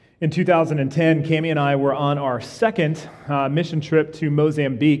In 2010, Cami and I were on our second mission trip to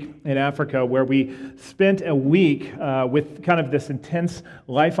Mozambique in Africa, where we spent a week with kind of this intense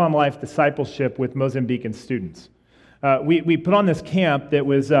life-on-life discipleship with Mozambican students. We put on this camp that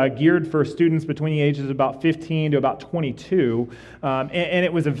was geared for students between the ages of about 15 to about 22, and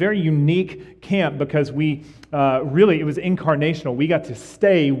it was a very unique camp because it was incarnational. We got to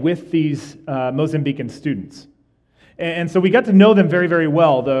stay with these Mozambican students. And so we got to know them very, very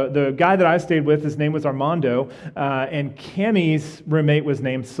well. The guy that I stayed with, his name was Armando, and Cammy's roommate was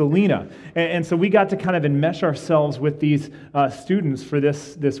named Selena. And so we got to kind of enmesh ourselves with these students for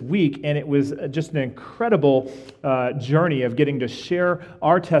this week, and it was just an incredible journey of getting to share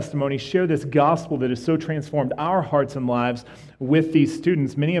our testimony, share this gospel that has so transformed our hearts and lives with these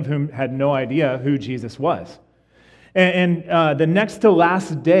students, many of whom had no idea who Jesus was. And the next to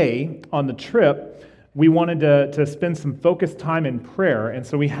last day on the trip, we wanted to spend some focused time in prayer. And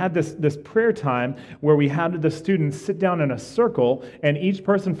so we had this prayer time where we had the students sit down in a circle, and each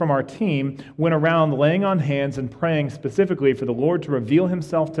person from our team went around laying on hands and praying specifically for the Lord to reveal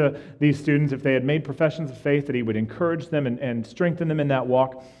himself to these students. If they had made professions of faith, that he would encourage them and strengthen them in that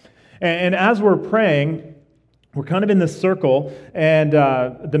walk. And as we're praying, we're kind of in this circle, and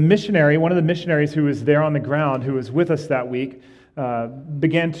one of the missionaries who was there on the ground, who was with us that week,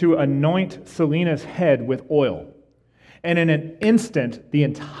 began to anoint Selena's head with oil. And in an instant, the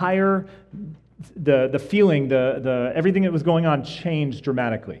entire, the feeling, everything that was going on changed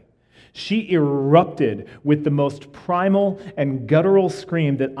dramatically. She erupted with the most primal and guttural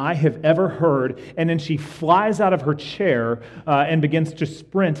scream that I have ever heard, and then she flies out of her chair and begins to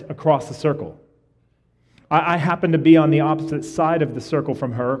sprint across the circle. I happened to be on the opposite side of the circle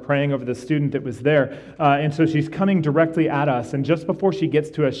from her, praying over the student that was there. And so she's coming directly at us. And just before she gets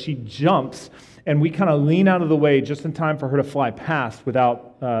to us, she jumps, and we kind of lean out of the way just in time for her to fly past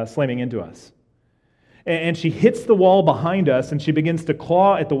without slamming into us. And she hits the wall behind us, and she begins to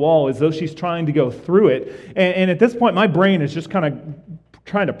claw at the wall as though she's trying to go through it. And at this point, my brain is just kind of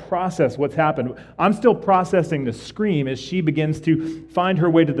trying to process what's happened. I'm still processing the scream as she begins to find her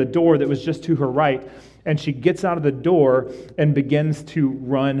way to the door that was just to her right. And she gets out of the door and begins to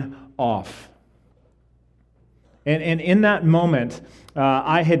run off. And in that moment,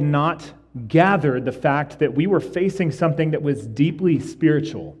 I had not gathered the fact that we were facing something that was deeply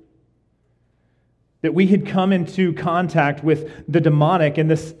spiritual. That we had come into contact with the demonic, and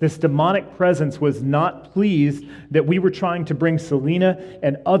this demonic presence was not pleased that we were trying to bring Selena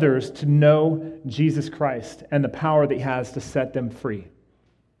and others to know Jesus Christ and the power that he has to set them free.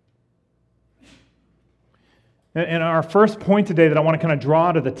 And our first point today that I want to kind of draw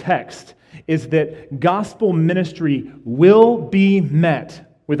out of the text is that gospel ministry will be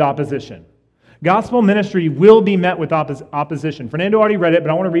met with opposition. Gospel ministry will be met with opposition. Fernando already read it, but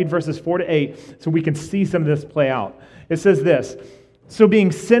I want to read verses 4 to 8 so we can see some of this play out. It says this: "So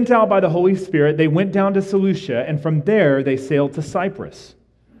being sent out by the Holy Spirit, they went down to Seleucia, and from there they sailed to Cyprus.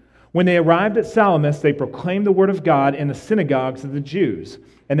 When they arrived at Salamis, they proclaimed the word of God in the synagogues of the Jews.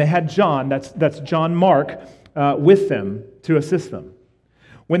 And they had John, that's John Mark, with them to assist them.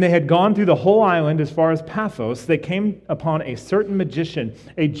 When they had gone through the whole island as far as Paphos, they came upon a certain magician,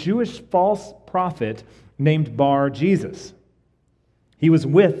 a Jewish false prophet named Bar Jesus. He was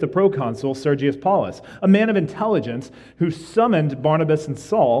with the proconsul Sergius Paulus, a man of intelligence who summoned Barnabas and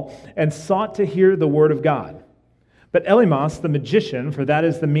Saul and sought to hear the word of God. But Elymas, the magician, for that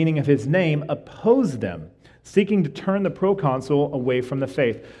is the meaning of his name, opposed them, seeking to turn the proconsul away from the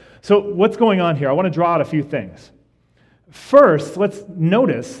faith." So what's going on here? I want to draw out a few things. First, let's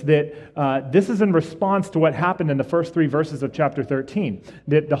notice that this is in response to what happened in the first 3 verses of chapter 13,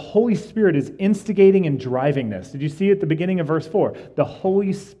 that the Holy Spirit is instigating and driving this. Did you see at the beginning of verse 4? The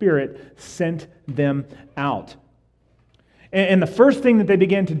Holy Spirit sent them out. And the first thing that they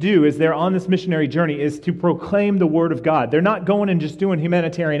began to do as they're on this missionary journey is to proclaim the Word of God. They're not going and just doing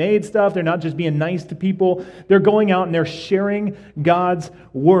humanitarian aid stuff. They're not just being nice to people. They're going out and they're sharing God's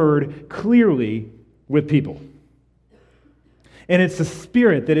Word clearly with people. And it's the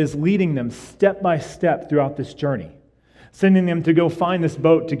Spirit that is leading them step by step throughout this journey, sending them to go find this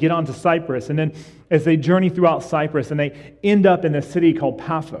boat to get onto Cyprus. And then as they journey throughout Cyprus and they end up in a city called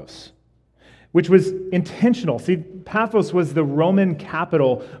Paphos, which was intentional. See, Paphos was the Roman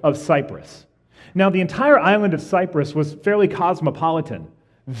capital of Cyprus. Now, the entire island of Cyprus was fairly cosmopolitan,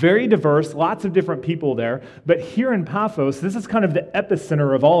 very diverse, lots of different people there. But here in Paphos, this is kind of the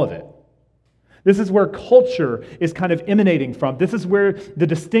epicenter of all of it. This is where culture is kind of emanating from. This is where the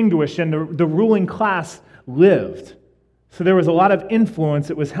distinguished and the ruling class lived. So there was a lot of influence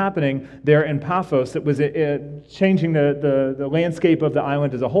that was happening there in Paphos that was changing the landscape of the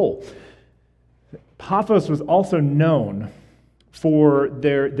island as a whole. Paphos was also known for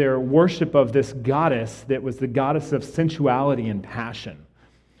their worship of this goddess that was the goddess of sensuality and passion.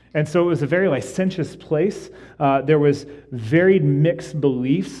 And so it was a very licentious place. There was varied mixed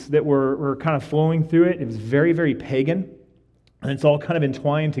beliefs that were kind of flowing through it. It was very, very pagan, and it's all kind of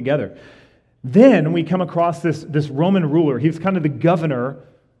entwined together. Then we come across this Roman ruler. He was kind of the governor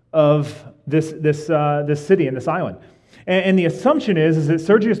of this city and this island. And the assumption is that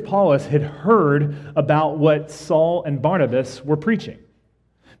Sergius Paulus had heard about what Saul and Barnabas were preaching,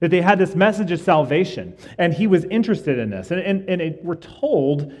 that they had this message of salvation, and he was interested in this. And we're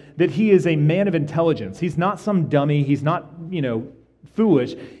told that he is a man of intelligence. He's not some dummy. He's not,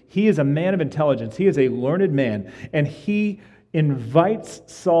 foolish. He is a man of intelligence. He is a learned man, and he invites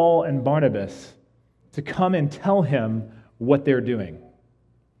Saul and Barnabas to come and tell him what they're doing.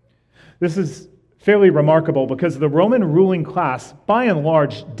 This is fairly remarkable because the Roman ruling class, by and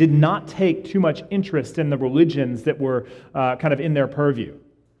large, did not take too much interest in the religions that were kind of in their purview.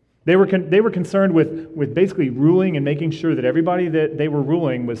 They were concerned with basically ruling and making sure that everybody that they were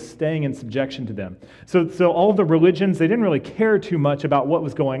ruling was staying in subjection to them. So all of the religions, they didn't really care too much about what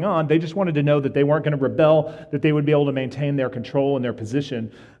was going on. They just wanted to know that they weren't going to rebel, that they would be able to maintain their control and their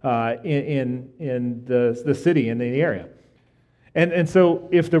position in the city, in the area. And so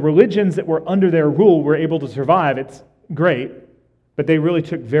if the religions that were under their rule were able to survive, it's great. But they really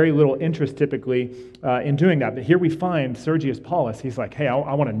took very little interest typically in doing that. But here we find Sergius Paulus. He's like, hey,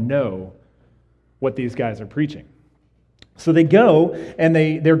 I want to know what these guys are preaching. So they go, and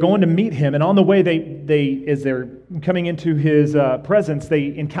they're going to meet him. And on the way, they as they're coming into his presence,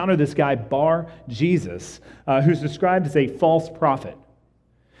 they encounter this guy, Bar Jesus, who's described as a false prophet.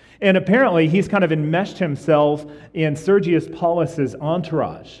 And apparently, he's kind of enmeshed himself in Sergius Paulus's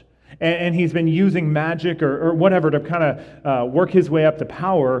entourage. And he's been using magic or whatever to kind of work his way up to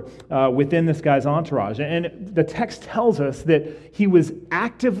power within this guy's entourage. And the text tells us that he was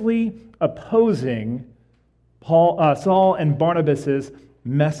actively opposing Saul and Barnabas'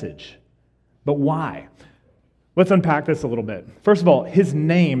 message. But why? Let's unpack this a little bit. First of all, his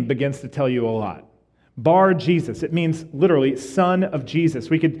name begins to tell you a lot. Bar Jesus. It means literally son of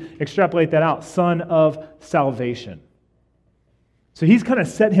Jesus. We could extrapolate that out. Son of salvation. So he's kind of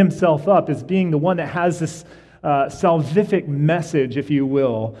set himself up as being the one that has this salvific message, if you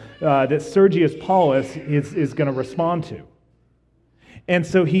will, that Sergius Paulus is going to respond to. And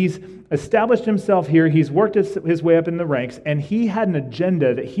so he's established himself here. He's worked his way up in the ranks, and he had an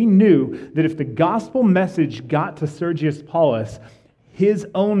agenda that he knew that if the gospel message got to Sergius Paulus, his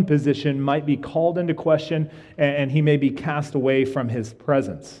own position might be called into question, and he may be cast away from his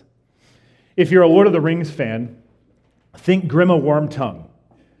presence. If you're a Lord of the Rings fan, think Grima Wormtongue,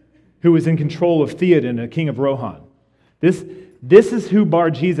 who was in control of Theoden, a king of Rohan. This is who Bar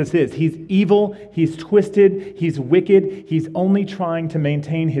Jesus is. He's evil, he's twisted, he's wicked, he's only trying to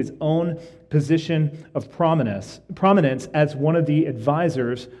maintain his own position of prominence as one of the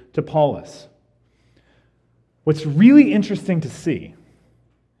advisors to Paulus. What's really interesting to see,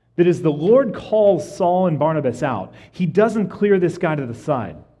 that as the Lord calls Saul and Barnabas out, he doesn't clear this guy to the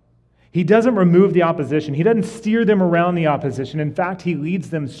side. He doesn't remove the opposition. He doesn't steer them around the opposition. In fact, he leads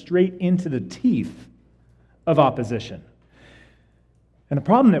them straight into the teeth of opposition. And the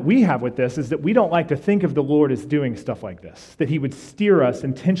problem that we have with this is that we don't like to think of the Lord as doing stuff like this, that he would steer us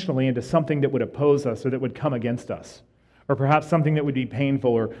intentionally into something that would oppose us or that would come against us, or perhaps something that would be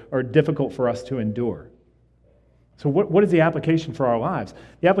painful or difficult for us to endure. So what is the application for our lives?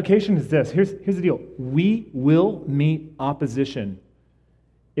 The application is this. Here's the deal. We will meet opposition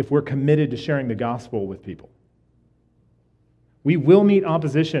if we're committed to sharing the gospel with people. We will meet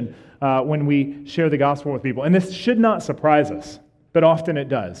opposition when we share the gospel with people. And this should not surprise us, but often it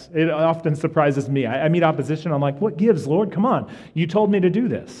does. It often surprises me. I meet opposition, I'm like, what gives, Lord? Come on. You told me to do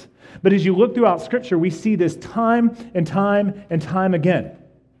this. But as you look throughout Scripture, we see this time and time and time again.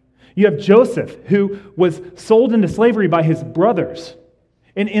 You have Joseph, who was sold into slavery by his brothers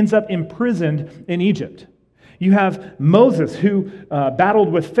and ends up imprisoned in Egypt. You have Moses, who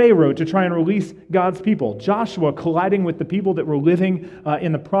battled with Pharaoh to try and release God's people. Joshua colliding with the people that were living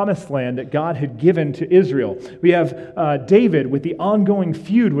in the promised land that God had given to Israel. We have David with the ongoing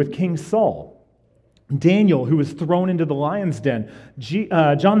feud with King Saul. Daniel, who was thrown into the lion's den.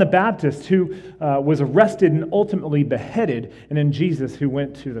 John the Baptist, who was arrested and ultimately beheaded. And then Jesus, who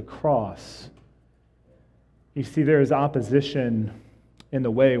went to the cross. You see, there is opposition in the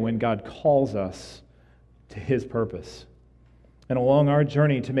way when God calls us to his purpose. And along our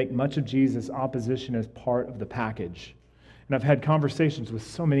journey to make much of Jesus, opposition is part of the package. And I've had conversations with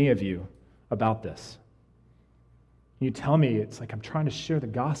so many of you about this. You tell me it's like I'm trying to share the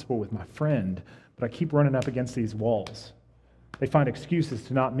gospel with my friend, but I keep running up against these walls. They find excuses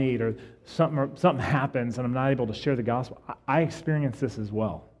to not meet, or something happens and I'm not able to share the gospel. I experience this as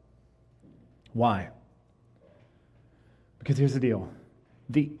well. Why? Because here's the deal.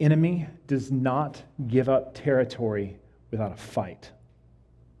 The enemy does not give up territory without a fight.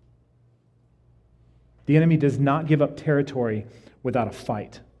 The enemy does not give up territory without a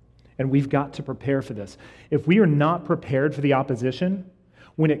fight. And we've got to prepare for this. If we are not prepared for the opposition,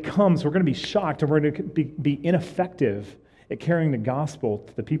 when it comes, we're going to be shocked and we're going to be ineffective at carrying the gospel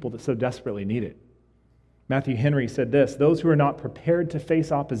to the people that so desperately need it. Matthew Henry said this: those who are not prepared to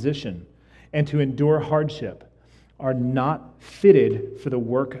face opposition and to endure hardship are not fitted for the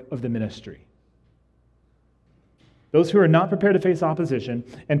work of the ministry. Those who are not prepared to face opposition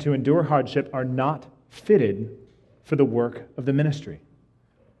and to endure hardship are not fitted for the work of the ministry.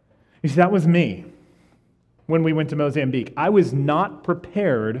 You see, that was me when we went to Mozambique. I was not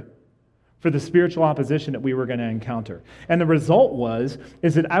prepared for the spiritual opposition that we were going to encounter. And the result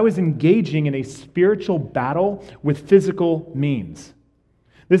is that I was engaging in a spiritual battle with physical means.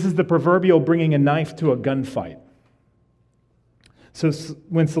 This is the proverbial bringing a knife to a gunfight. So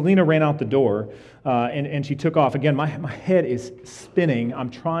when Selena ran out the door and she took off, again, my head is spinning. I'm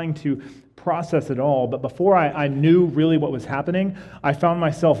trying to process it all, but before I knew really what was happening, I found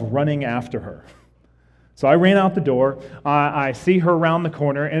myself running after her. So I ran out the door, I see her around the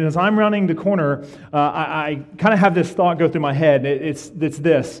corner, and as I'm running the corner, I kind of have this thought go through my head. It's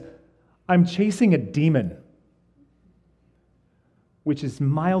this: I'm chasing a demon, which is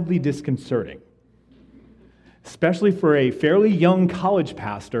mildly disconcerting, especially for a fairly young college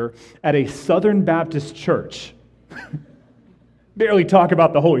pastor at a Southern Baptist church. Barely talk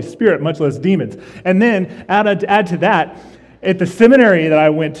about the Holy Spirit, much less demons. And then add to that, at the seminary that I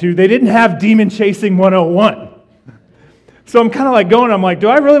went to, they didn't have Demon Chasing 101. So I'm kind of like going, I'm like, do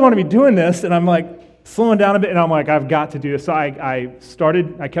I really want to be doing this? And I'm like slowing down a bit, and I'm like, I've got to do this. So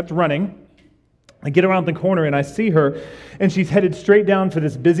I kept running. I get around the corner, and I see her, and she's headed straight down for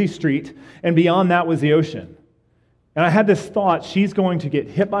this busy street, and beyond that was the ocean. And I had this thought, she's going to get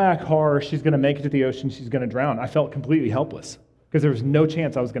hit by a car, she's going to make it to the ocean, she's going to drown. I felt completely helpless because there was no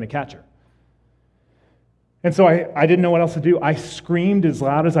chance I was going to catch her. And so I didn't know what else to do. I screamed as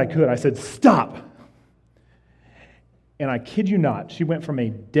loud as I could. I said, "Stop!" And I kid you not, she went from a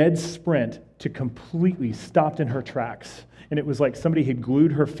dead sprint to completely stopped in her tracks. And it was like somebody had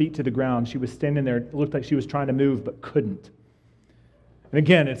glued her feet to the ground. She was standing there. It looked like she was trying to move but couldn't. And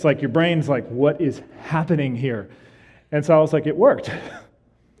again, it's like your brain's like, what is happening here? And so I was like, it worked.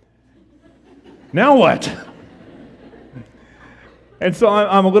 Now what? And so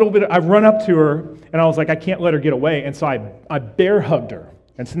I'm a little bit, I run up to her, and I was like, I can't let her get away. And so I bear hugged her.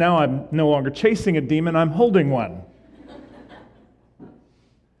 And so now I'm no longer chasing a demon, I'm holding one.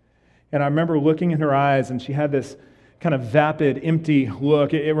 And I remember looking in her eyes, and she had this kind of vapid, empty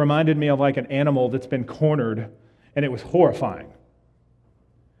look. It reminded me of like an animal that's been cornered, and it was horrifying.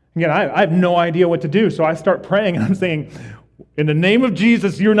 Again, I have no idea what to do, so I start praying, and I'm saying, in the name of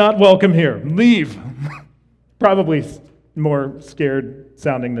Jesus, you're not welcome here. Leave. Probably more scared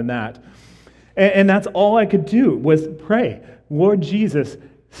sounding than that. And that's all I could do was pray, Lord Jesus,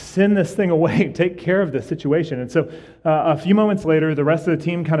 send this thing away, take care of this situation. And so a few moments later, the rest of the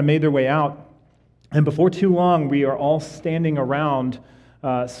team kind of made their way out. And before too long, we are all standing around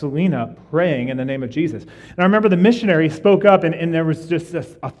Selena praying in the name of Jesus. And I remember the missionary spoke up, and there was just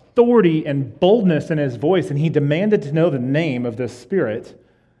this authority and boldness in his voice, and he demanded to know the name of this spirit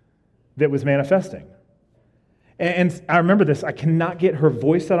that was manifesting. And I remember this. I cannot get her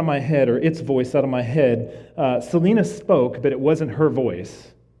voice out of my head, or its voice out of my head. Selena spoke, but it wasn't her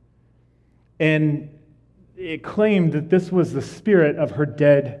voice. And it claimed that this was the spirit of her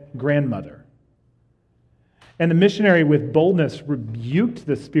dead grandmother. And the missionary with boldness rebuked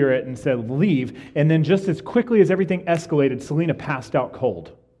the spirit and said, leave. And then just as quickly as everything escalated, Selena passed out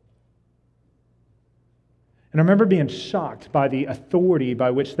cold. And I remember being shocked by the authority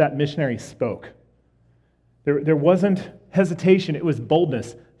by which that missionary spoke. There wasn't hesitation, it was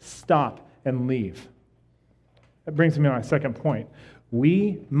boldness. Stop and leave. That brings me to my second point.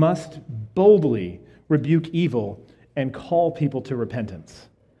 We must boldly rebuke evil and call people to repentance.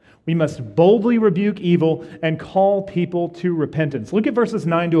 We must boldly rebuke evil and call people to repentance. Look at verses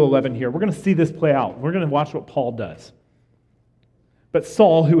 9 to 11 here. We're going to see this play out. We're going to watch what Paul does. But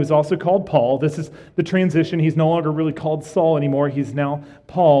Saul, who is also called Paul, this is the transition. He's no longer really called Saul anymore. He's now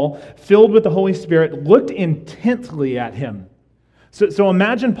Paul, filled with the Holy Spirit, looked intently at him, So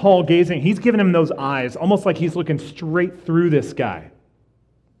imagine Paul gazing. He's giving him those eyes, almost like he's looking straight through this guy.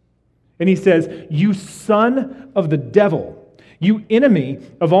 And he says, "You son of the devil, you enemy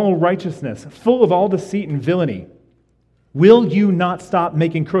of all righteousness, full of all deceit and villainy, will you not stop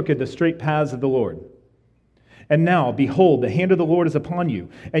making crooked the straight paths of the Lord? And now, behold, the hand of the Lord is upon you,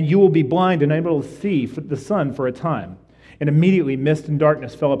 and you will be blind and unable to see the sun for a time." And immediately mist and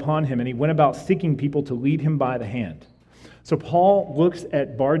darkness fell upon him, and he went about seeking people to lead him by the hand. So Paul looks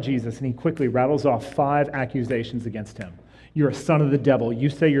at Bar-Jesus, and he quickly rattles off 5 accusations against him. You're a son of the devil. You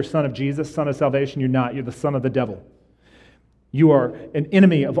say you're son of Jesus, son of salvation. You're not. You're the son of the devil. You are an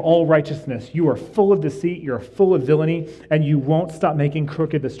enemy of all righteousness. You are full of deceit. You're full of villainy, and you won't stop making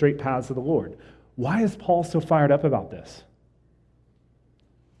crooked the straight paths of the Lord. Why is Paul so fired up about this?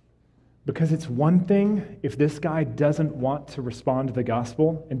 Because it's one thing if this guy doesn't want to respond to the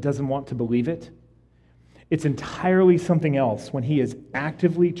gospel and doesn't want to believe it. It's entirely something else when he is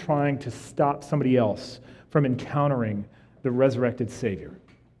actively trying to stop somebody else from encountering the resurrected Savior.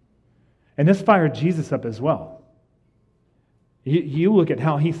 And this fired Jesus up as well. You look at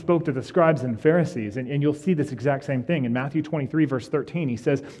how he spoke to the scribes and Pharisees, and you'll see this exact same thing. In Matthew 23, verse 13, he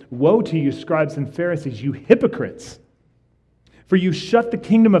says, "Woe to you, scribes and Pharisees, you hypocrites! For you shut the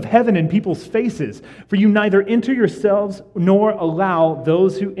kingdom of heaven in people's faces. For you neither enter yourselves nor allow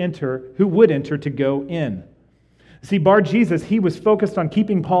those who would enter to go in." See, Bar-Jesus, he was focused on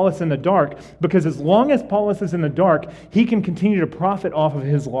keeping Paulus in the dark because as long as Paulus is in the dark, he can continue to profit off of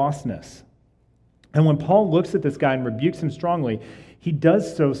his lostness. And when Paul looks at this guy and rebukes him strongly, he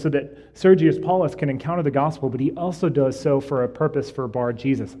does so that Sergius Paulus can encounter the gospel, but he also does so for a purpose for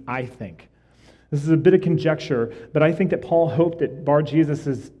Bar-Jesus, I think. This is a bit of conjecture, but I think that Paul hoped that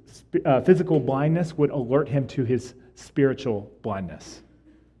Bar-Jesus' physical blindness would alert him to his spiritual blindness.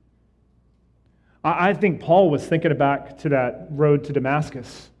 I think Paul was thinking back to that road to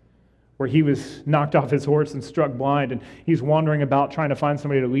Damascus where he was knocked off his horse and struck blind, and he's wandering about trying to find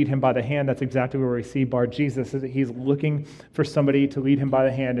somebody to lead him by the hand. That's exactly where we see Bar-Jesus, is that he's looking for somebody to lead him by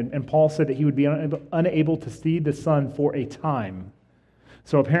the hand. And Paul said that he would be unable to see the sun for a time.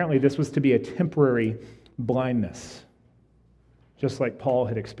 So apparently this was to be a temporary blindness, just like Paul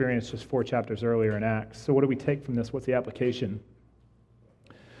had experienced just 4 chapters earlier in Acts. So what do we take from this? What's the application?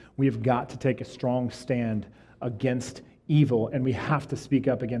 We have got to take a strong stand against evil, and we have to speak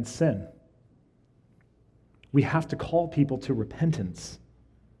up against sin. We have to call people to repentance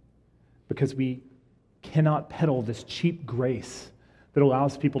because we cannot peddle this cheap grace that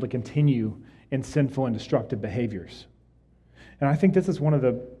allows people to continue in sinful and destructive behaviors. And I think this is one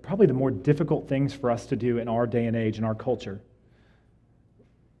of probably the more difficult things for us to do in our day and age, in our culture.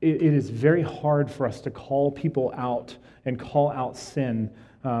 It is very hard for us to call people out and call out sin.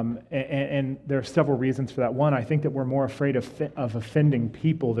 And there are several reasons for that. One, I think that we're more afraid of offending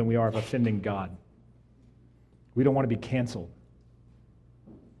people than we are of offending God. We don't want to be canceled.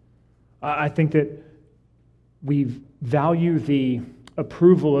 I think that we value the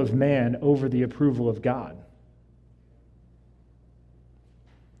approval of man over the approval of God.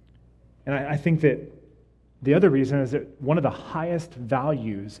 And I think that the other reason is that one of the highest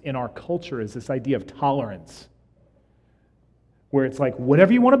values in our culture is this idea of tolerance, where it's like,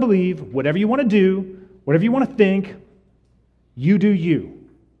 whatever you want to believe, whatever you want to do, whatever you want to think, you do you.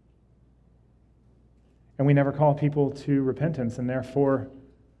 And we never call people to repentance, and therefore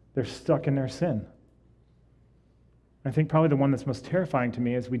they're stuck in their sin. I think probably the one that's most terrifying to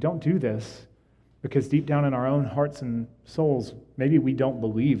me is we don't do this because deep down in our own hearts and souls, maybe we don't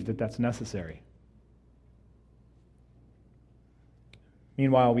believe that that's necessary.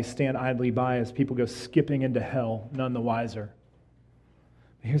 Meanwhile, we stand idly by as people go skipping into hell, none the wiser.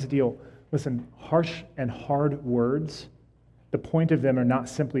 Here's the deal. Listen, harsh and hard words, the point of them are not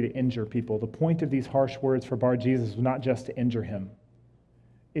simply to injure people. The point of these harsh words for Bar-Jesus was not just to injure him.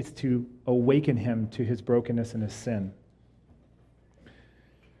 It's to awaken him to his brokenness and his sin.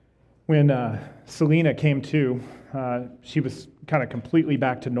 When Selena came to, she was kind of completely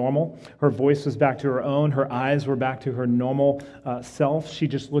back to normal. Her voice was back to her own. Her eyes were back to her normal self. She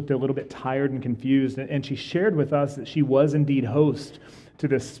just looked a little bit tired and confused. And she shared with us that she was indeed host to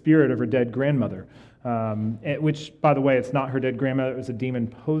the spirit of her dead grandmother, which, by the way, it's not her dead grandmother. It was a demon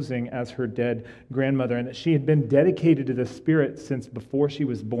posing as her dead grandmother, and that she had been dedicated to the spirit since before she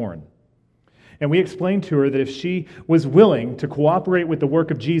was born. And we explained to her that if she was willing to cooperate with the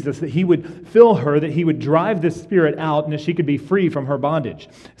work of Jesus, that he would fill her, that he would drive this spirit out, and that she could be free from her bondage.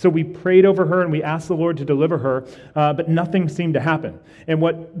 So we prayed over her and we asked the Lord to deliver her, but nothing seemed to happen. And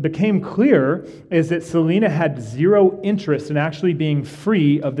what became clear is that Selena had zero interest in actually being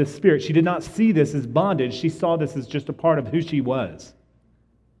free of this spirit. She did not see this as bondage. She saw this as just a part of who she was.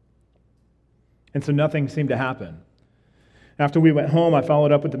 And so nothing seemed to happen. After we went home, I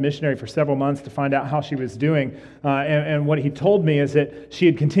followed up with the missionary for several months to find out how she was doing. And what he told me is that she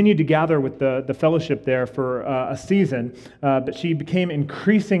had continued to gather with the fellowship there for a season, but she became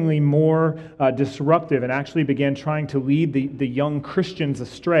increasingly more disruptive and actually began trying to lead the young Christians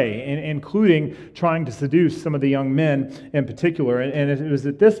astray, including trying to seduce some of the young men in particular. And it was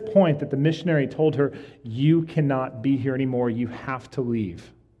at this point that the missionary told her, "You cannot be here anymore. You have to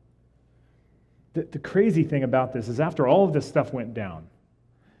leave." The crazy thing about this is after all of this stuff went down,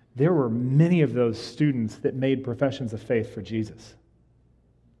 there were many of those students that made professions of faith for Jesus.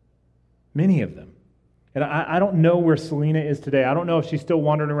 Many of them. And I don't know where Selena is today. I don't know if she's still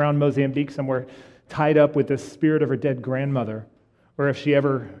wandering around Mozambique somewhere tied up with the spirit of her dead grandmother, or if she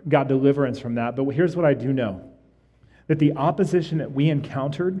ever got deliverance from that. But here's what I do know. That the opposition that we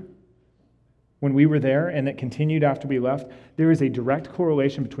encountered when we were there and that continued after we left, there is a direct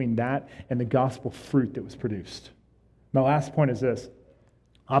correlation between that and the gospel fruit that was produced. My last point is this.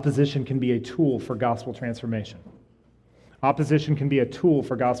 Opposition can be a tool for gospel transformation. Opposition can be a tool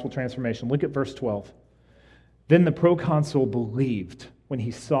for gospel transformation. Look at verse 12. Then the proconsul believed when he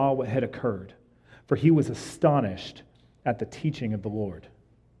saw what had occurred, for he was astonished at the teaching of the Lord.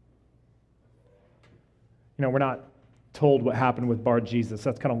 You know, we're not told what happened with Bar Jesus.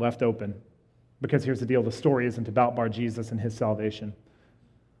 That's kind of left open. Because here's the deal, the story isn't about Bar Jesus and his salvation.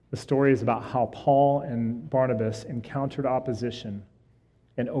 The story is about how Paul and Barnabas encountered opposition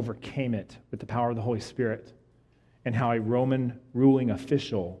and overcame it with the power of the Holy Spirit, and how a Roman ruling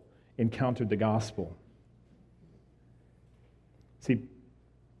official encountered the gospel. See,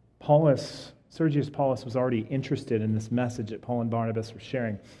 Sergius Paulus was already interested in this message that Paul and Barnabas were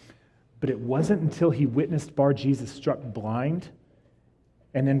sharing, but it wasn't until he witnessed Bar Jesus struck blind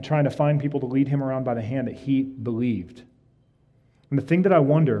and then trying to find people to lead him around by the hand that he believed. And the thing that I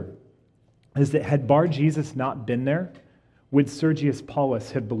wonder is that had Bar Jesus not been there, would Sergius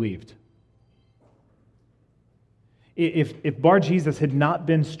Paulus have believed? If Bar Jesus had not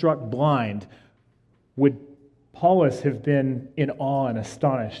been struck blind, would Paulus have been in awe and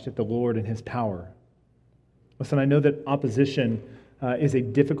astonished at the Lord and his power? Listen, I know that opposition is a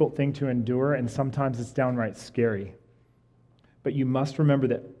difficult thing to endure, and sometimes it's downright scary. But you must remember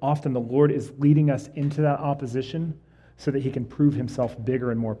that often the Lord is leading us into that opposition so that he can prove himself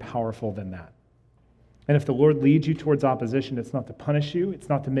bigger and more powerful than that. And if the Lord leads you towards opposition, it's not to punish you, it's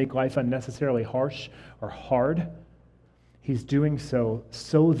not to make life unnecessarily harsh or hard. He's doing so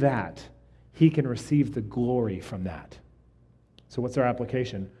that he can receive the glory from that. So what's our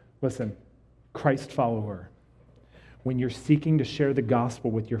application? Listen, Christ follower, when you're seeking to share the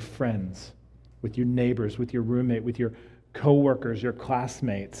gospel with your friends, with your neighbors, with your roommate, with your co-workers, your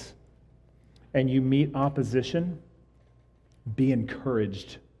classmates, and you meet opposition, be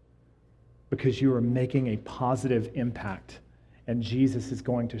encouraged because you are making a positive impact and Jesus is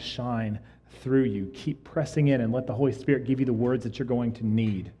going to shine through you. Keep pressing in and let the Holy Spirit give you the words that you're going to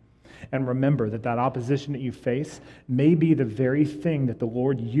need. And remember that opposition that you face may be the very thing that the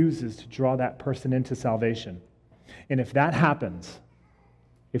Lord uses to draw that person into salvation. And if that happens,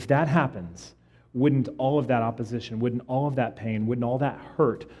 wouldn't all of that opposition, wouldn't all of that pain, wouldn't all that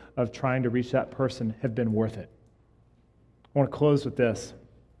hurt of trying to reach that person have been worth it? I want to close with this.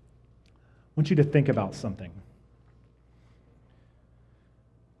 I want you to think about something.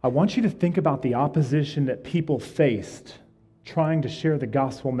 I want you to think about the opposition that people faced trying to share the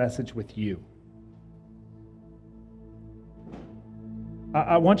gospel message with you.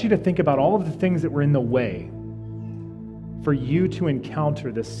 I want you to think about all of the things that were in the way for you to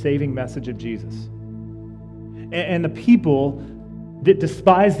encounter the saving message of Jesus. And the people that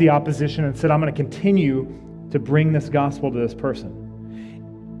despised the opposition and said, I'm going to continue to bring this gospel to this person.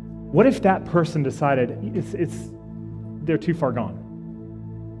 What if that person decided they're too far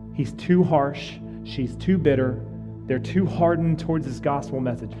gone? He's too harsh, she's too bitter, they're too hardened towards this gospel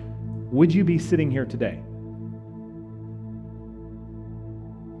message. Would you be sitting here today?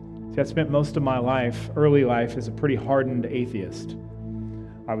 See, I spent most of my early life, as a pretty hardened atheist.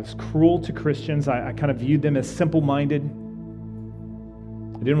 I was cruel to Christians. I kind of viewed them as simple-minded.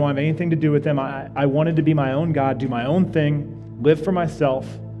 I didn't want to have anything to do with them. I wanted to be my own God, do my own thing, live for myself.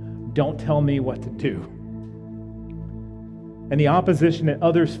 Don't tell me what to do. And the opposition that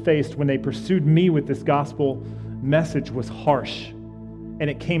others faced when they pursued me with this gospel message was harsh, and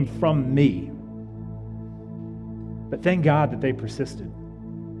it came from me. But thank God that they persisted.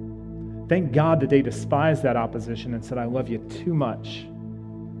 Thank God that they despised that opposition and said, I love you too much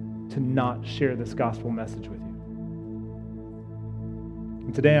to not share this gospel message with you.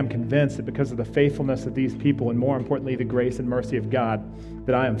 And today I'm convinced that because of the faithfulness of these people, and more importantly, the grace and mercy of God,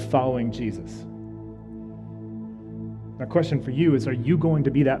 that I am following Jesus. My question for you is, are you going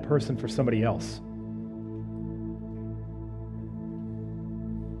to be that person for somebody else?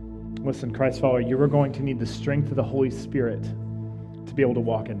 Listen, Christ follower, you are going to need the strength of the Holy Spirit to be able to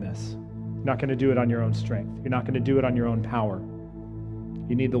walk in this. You're not going to do it on your own strength. You're not going to do it on your own power.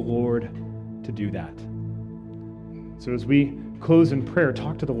 You need the Lord to do that. So as we close in prayer,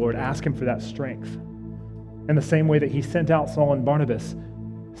 talk to the Lord, ask him for that strength. In the same way that he sent out Saul and Barnabas,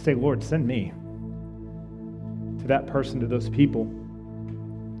 say, Lord, send me to that person, to those people.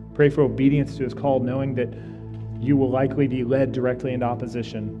 Pray for obedience to his call, knowing that you will likely be led directly into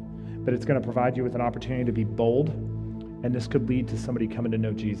opposition, but it's going to provide you with an opportunity to be bold, and this could lead to somebody coming to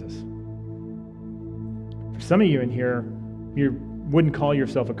know Jesus. For some of you in here, you wouldn't call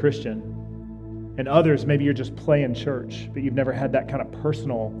yourself a Christian, and others, maybe you're just playing church, but you've never had that kind of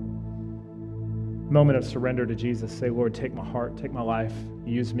personal moment of surrender to Jesus. Say, Lord, take my heart, take my life,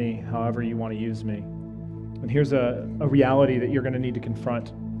 use me however you want to use me. And here's a reality that you're going to need to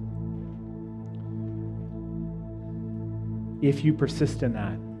confront. If you persist in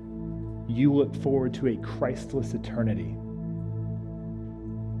that, you look forward to a Christless eternity.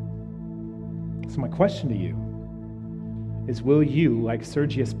 So my question to you is, will you, like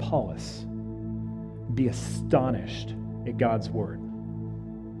Sergius Paulus, be astonished at God's word?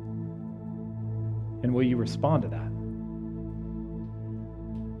 And will you respond to that?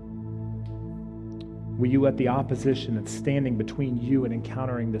 Will you let the opposition that's standing between you and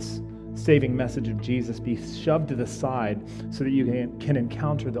encountering this saving message of Jesus be shoved to the side so that you can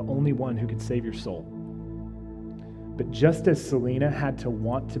encounter the only one who can save your soul? But just as Selena had to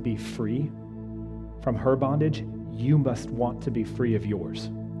want to be free from her bondage, you must want to be free of yours.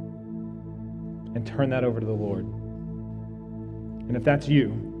 And turn that over to the Lord. And if that's you,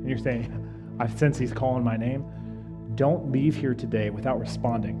 and you're saying, I sense he's calling my name, don't leave here today without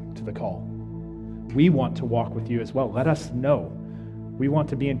responding to the call. We want to walk with you as well. Let us know. We want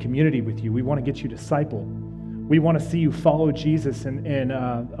to be in community with you. We want to get you discipled. We want to see you follow Jesus in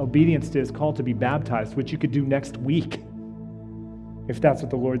obedience to his call to be baptized, which you could do next week if that's what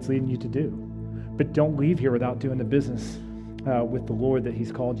the Lord's leading you to do. But don't leave here without doing the business with the Lord that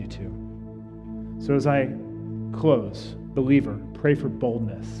he's called you to. So as I close, believer, pray for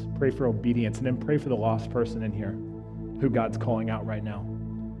boldness, pray for obedience, and then pray for the lost person in here who God's calling out right now.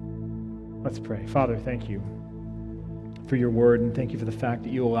 Let's pray. Father, thank you for your word, and thank you for the fact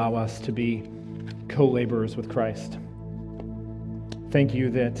that you allow us to be co-laborers with Christ. Thank you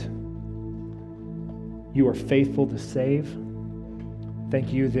that you are faithful to save.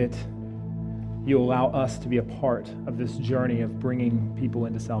 Thank you that you allow us to be a part of this journey of bringing people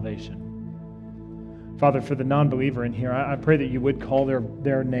into salvation. Father, for the non-believer in here, I pray that you would call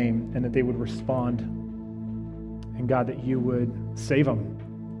their name and that they would respond. And God, that you would save them.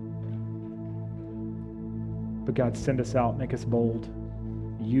 But God, send us out, make us bold,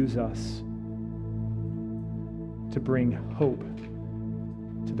 use us to bring hope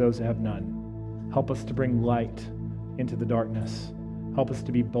to those that have none. Help us to bring light into the darkness. Help us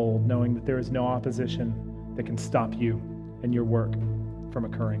to be bold, knowing that there is no opposition that can stop you and your work from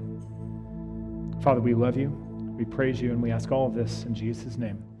occurring. Father, we love you, we praise you, and we ask all of this in Jesus'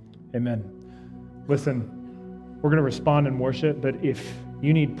 name. Amen. Listen, we're going to respond in worship, but if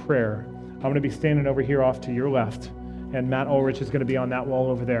you need prayer, I'm going to be standing over here off to your left, and Matt Ulrich is going to be on that wall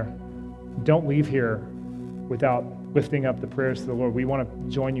over there. Don't leave here without lifting up the prayers to the Lord. We want to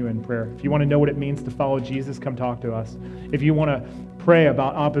join you in prayer. If you want to know what it means to follow Jesus, come talk to us. If you want to pray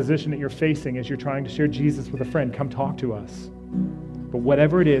about opposition that you're facing as you're trying to share Jesus with a friend, come talk to us. But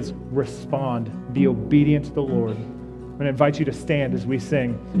whatever it is, respond. Be obedient to the Lord. I'm going to invite you to stand as we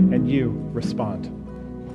sing, and you respond.